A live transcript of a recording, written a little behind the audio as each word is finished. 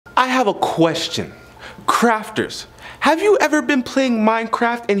I have a question. Crafters, have you ever been playing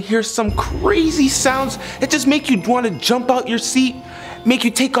Minecraft and hear some crazy sounds that just make you want to jump out your seat? Make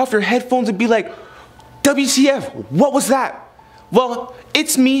you take off your headphones and be like, WTF, what was that? Well,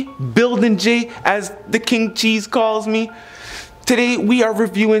 it's me, Building J, as the King Cheese calls me. Today we are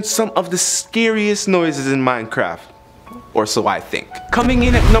reviewing some of the scariest noises in Minecraft. Or so I think. Coming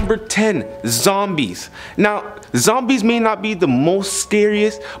in at number 10, zombies. Now, zombies may not be the most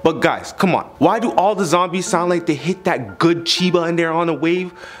scariest, but guys, come on. Why do all the zombies sound like they hit that good Chiba in there on a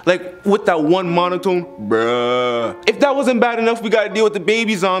wave? Like with that one monotone, bruh. If that wasn't bad enough, we gotta deal with the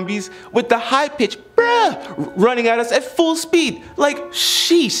baby zombies with the high pitch, bruh, running at us at full speed. Like,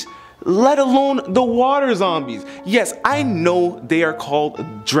 sheesh. Let alone the water zombies. Yes, I know they are called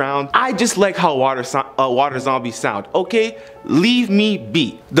drowned. I just like how water zombies sound, okay? Leave me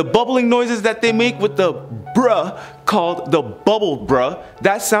be. The bubbling noises that they make with the bruh, called the bubble bruh,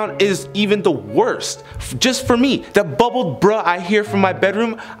 that sound is even the worst. Just for me, the bubbled bruh I hear from my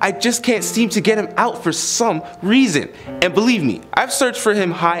bedroom, I just can't seem to get him out for some reason. And believe me, I've searched for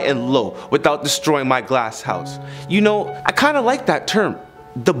him high and low without destroying my glass house. You know, I kinda like that term.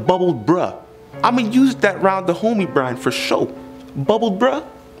 The bubbled bruh. I'ma use that round the herobrine for sure. Bubbled bruh?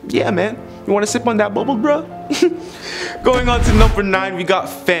 Yeah, man. You wanna sip on that bubbled bruh? Going on to number 9, we got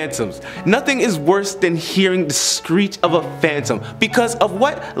phantoms. Nothing is worse than hearing the screech of a phantom because of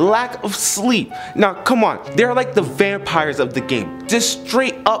what? Lack of sleep. Now, come on. They're like the vampires of the game. Just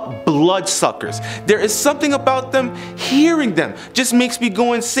straight up bloodsuckers. There is something about them, hearing them just makes me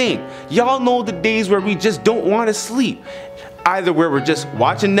go insane. Y'all know the days where we just don't want to sleep. Either where we're just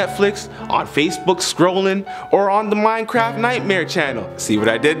watching Netflix, on Facebook scrolling, or on the Minecraft Nightmare channel. See what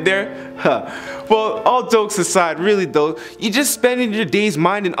I did there? Huh. Well, all jokes aside, really though, you just spending your days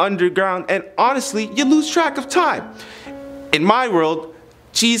mining underground and honestly, you lose track of time. In my world,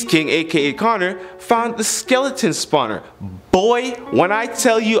 Cheese King, aka Connor, found the skeleton spawner. Boy, when I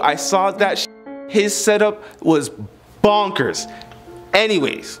tell you I saw that his setup was bonkers.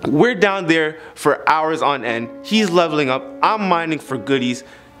 Anyways, we're down there for hours on end. He's leveling up. I'm mining for goodies.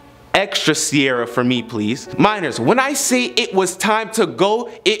 Extra Sierra for me, please. Miners, when I say it was time to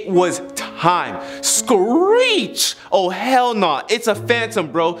go, it was time. Screech! Oh, hell nah. It's a phantom,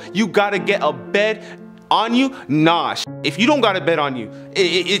 bro. You gotta get a bed on you? Nah, if you don't got a bed on you,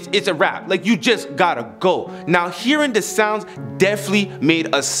 it's a wrap. Like, you just gotta go. Now, hearing the sounds definitely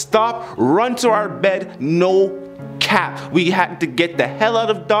made us stop, run to our bed, no cap. We had to get the hell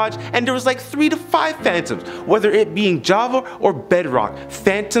out of Dodge, and there was like 3 to 5 phantoms, whether it being Java or Bedrock.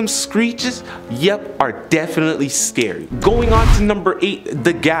 Phantom screeches, yep, are definitely scary. Going on to number 8,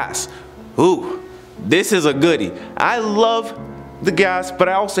 the gas. Ooh, this is a goodie. I love the gas, but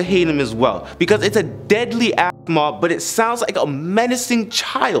I also hate him as well because it's a deadly ass mob, but it sounds like a menacing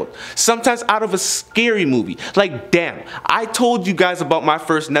child, sometimes out of a scary movie. Like, damn, I told you guys about my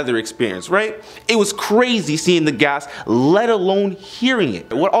first Nether experience, right? It was crazy seeing the gas, let alone hearing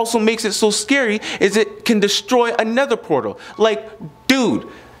it. What also makes it so scary is it can destroy a Nether portal. Like, dude,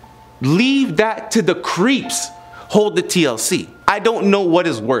 leave that to the creeps. Hold the TLC. I don't know what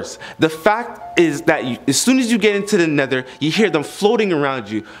is worse. The fact is that as soon as you get into the Nether, you hear them floating around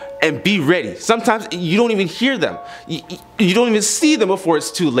you, and be ready. Sometimes you don't even hear them. You don't even see them before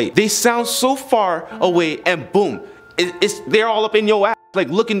it's too late. They sound so far away and boom, they're all up in your ass, like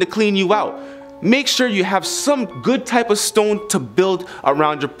looking to clean you out. Make sure you have some good type of stone to build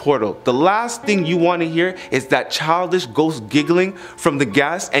around your portal. The last thing you want to hear is that childish ghost giggling from the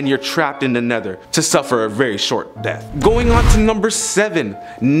gas and you're trapped in the Nether to suffer a very short death. Going on to number 7,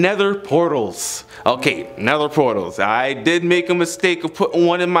 Nether portals. Okay, Nether portals. I did make a mistake of putting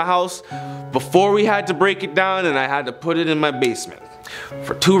one in my house before we had to break it down, and I had to put it in my basement.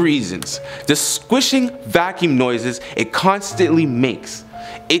 For 2 reasons. The squishing vacuum noises it constantly makes.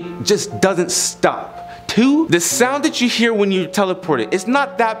 It just doesn't stop. 2, the sound that you hear when you teleport it's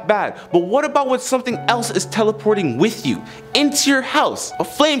not that bad. But what about when something else is teleporting with you into your house? A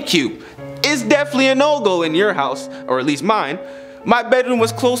flame cube is definitely a no-go in your house, or at least mine. My bedroom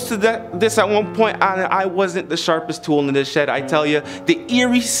was close to this at one point, and I wasn't the sharpest tool in the shed, I tell you. The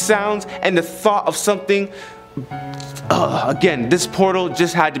eerie sounds and the thought of something. Again, this portal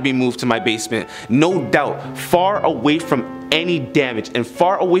just had to be moved to my basement. No doubt, far away from any damage and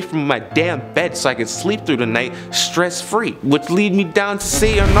far away from my damn bed so I can sleep through the night stress-free. Which lead me down to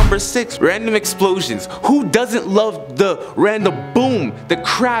say on number 6, random explosions. Who doesn't love the random boom, the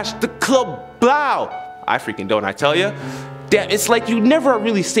crash, the club blow? I freaking don't, I tell ya. Damn, it's like you never are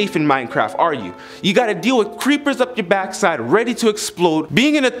really safe in Minecraft, are you? You gotta deal with creepers up your backside, ready to explode,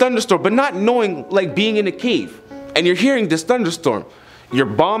 being in a thunderstorm, but not knowing, like being in a cave. And you're hearing this thunderstorm. your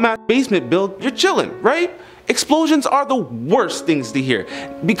bomb-ass basement build, you're chilling, right? Explosions are the worst things to hear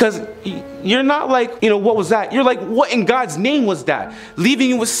because you're not like, you know, what was that? You're like, what in God's name was that? Leaving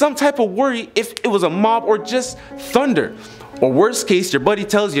you with some type of worry if it was a mob or just thunder. Or worst case, your buddy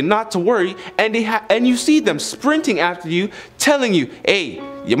tells you not to worry and you see them sprinting after you, telling you, hey,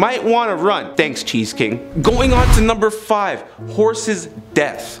 you might want to run. Thanks, Cheese King. Going on to number 5, horse's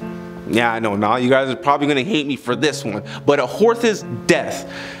death. Yeah, I know now you guys are probably going to hate me for this one, but a horse's death.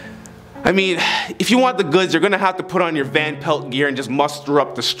 I mean, if you want the goods, you're gonna have to put on your Van Pelt gear and just muster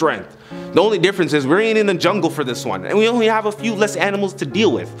up the strength. The only difference is we ain't in the jungle for this one, and we only have a few less animals to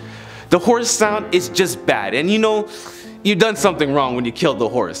deal with. The horse sound is just bad, and you know, you've done something wrong when you killed the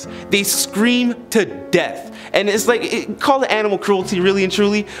horse. They scream to death, and it's like, call it animal cruelty really and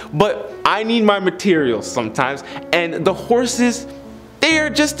truly, but I need my materials sometimes, and the horses, they are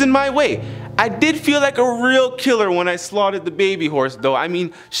just in my way. I did feel like a real killer when I slaughtered the baby horse though. I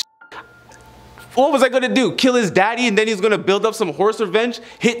mean, what was I gonna do? Kill his daddy and then he's gonna build up some horse revenge,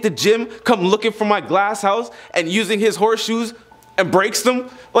 hit the gym, come looking for my glass house, and using his horseshoes and breaks them?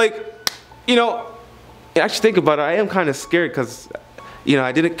 Like, you know, actually think about it, I am kind of scared because, you know,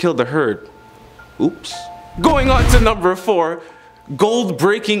 I didn't kill the herd. Oops. Going on to number 4, gold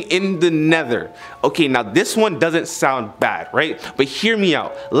breaking in the nether. Okay, now this one doesn't sound bad, right? But hear me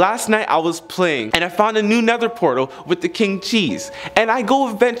out. Last night I was playing and I found a new nether portal with the king cheese. And I go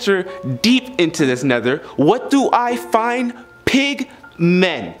venture deep into this nether. What do I find?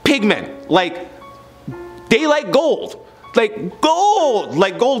 Pigmen. Pigmen. Like, they like gold. Like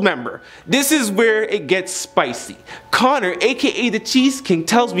gold member. This is where it gets spicy. Connor, aka the Cheese King,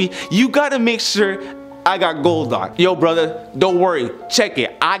 tells me you gotta make sure I got gold on. Yo brother, don't worry, check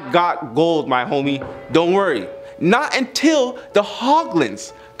it. I got gold, my homie, don't worry. Not until the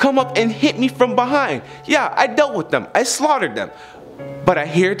hoglins come up and hit me from behind. Yeah, I dealt with them, I slaughtered them. But I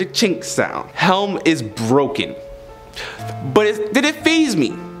hear the chink sound. Helm is broken. But it didn't faze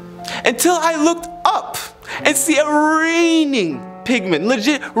me until I looked up and see a raining pigment,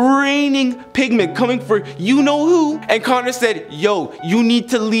 legit raining pigment coming for you know who. And Connor said, yo, you need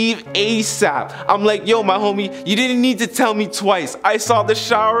to leave ASAP. I'm like, yo, my homie, you didn't need to tell me twice. I saw the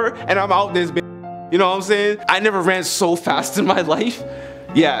shower and I'm out this bitch. You know what I'm saying? I never ran so fast in my life.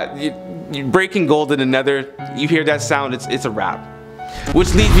 Yeah, you're breaking gold in the nether. You hear that sound, it's a wrap.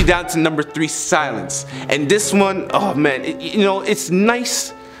 Which leads me down to number 3, silence. And this one, oh man, you know, it's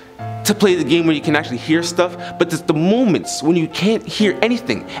nice to play the game where you can actually hear stuff, but there's the moments when you can't hear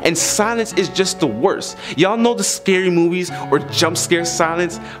anything, and silence is just the worst. Y'all know the scary movies or jump scare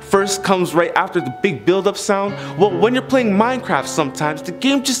silence first comes right after the big build-up sound? Well, when you're playing Minecraft sometimes, the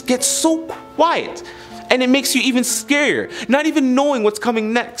game just gets so quiet, and it makes you even scarier, not even knowing what's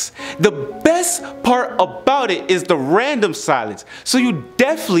coming next. The best part about it is the random silence, so you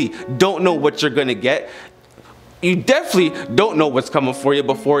definitely don't know what you're gonna get. You definitely don't know what's coming for you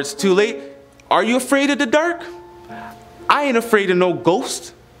before it's too late. Are you afraid of the dark? I ain't afraid of no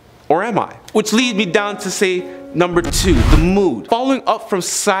ghost. Or am I? Which leads me down to say number 2, the mood. Following up from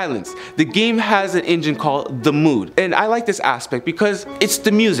silence, the game has an engine called the mood. And I like this aspect because it's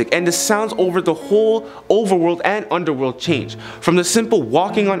the music and the sounds over the whole overworld and underworld change. From the simple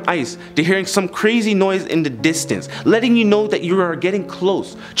walking on ice to hearing some crazy noise in the distance, letting you know that you are getting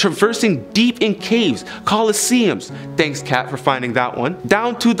close, traversing deep in caves, coliseums. Thanks Cat for finding that one.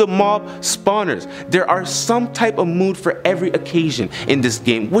 Down to the mob spawners. There are some type of mood for every occasion in this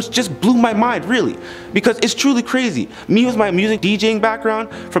game, which just blew my mind really, because it's truly crazy. Me with my music DJing background,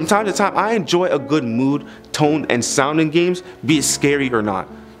 from time to time I enjoy a good mood, tone, and sound in games, be it scary or not.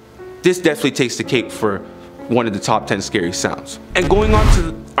 This definitely takes the cake for one of the top 10 scary sounds. And going on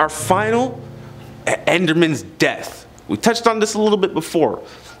to our final, Enderman's death. We touched on this a little bit before,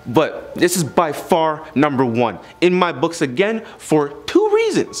 but this is by far number 1 in my books, again for 2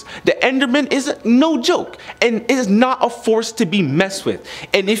 reasons. The Enderman is no joke and is not a force to be messed with.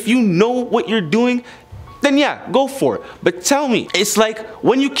 And if you know what you're doing, then yeah, go for it. But tell me, it's like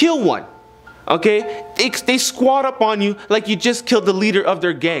when you kill one, okay, they squat up on you like you just killed the leader of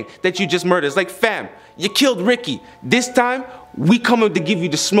their gang that you just murdered. It's like, fam, you killed Ricky. This time, we coming to give you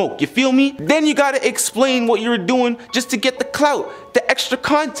the smoke, you feel me? Then you gotta explain what you were doing just to get the clout, the extra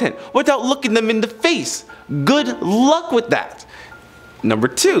content, without looking them in the face. Good luck with that. Number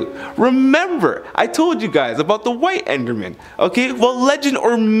 2, remember, I told you guys about the white Enderman, okay? Well, legend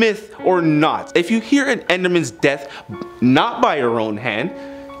or myth or not, if you hear an Enderman's death, not by your own hand,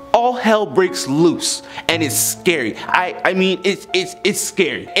 all hell breaks loose, and it's scary. I mean, it's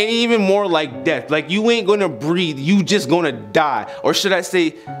scary, and even more like death. Like, you ain't gonna breathe, you just gonna die. Or should I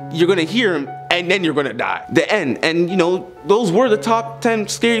say, you're gonna hear him, and then you're gonna die. The end. And you know, those were the top 10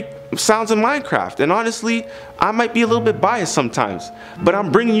 scary sounds in Minecraft. And honestly, I might be a little bit biased sometimes, but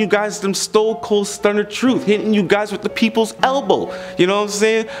I'm bringing you guys some stone cold stunner truth, hitting you guys with the people's elbow. You know what I'm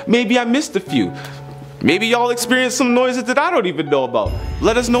saying? Maybe I missed a few. Maybe y'all experienced some noises that I don't even know about.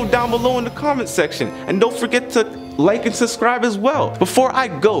 Let us know down below in the comment section. And don't forget to like and subscribe as well. Before I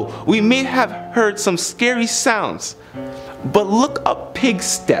go, we may have heard some scary sounds, but look up Pig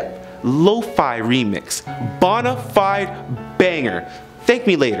Step, Lo-Fi Remix, Bonafide banger. Thank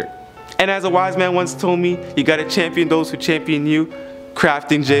me later. And as a wise man once told me, you gotta champion those who champion you.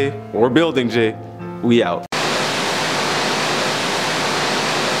 Crafting J or Building J, we out.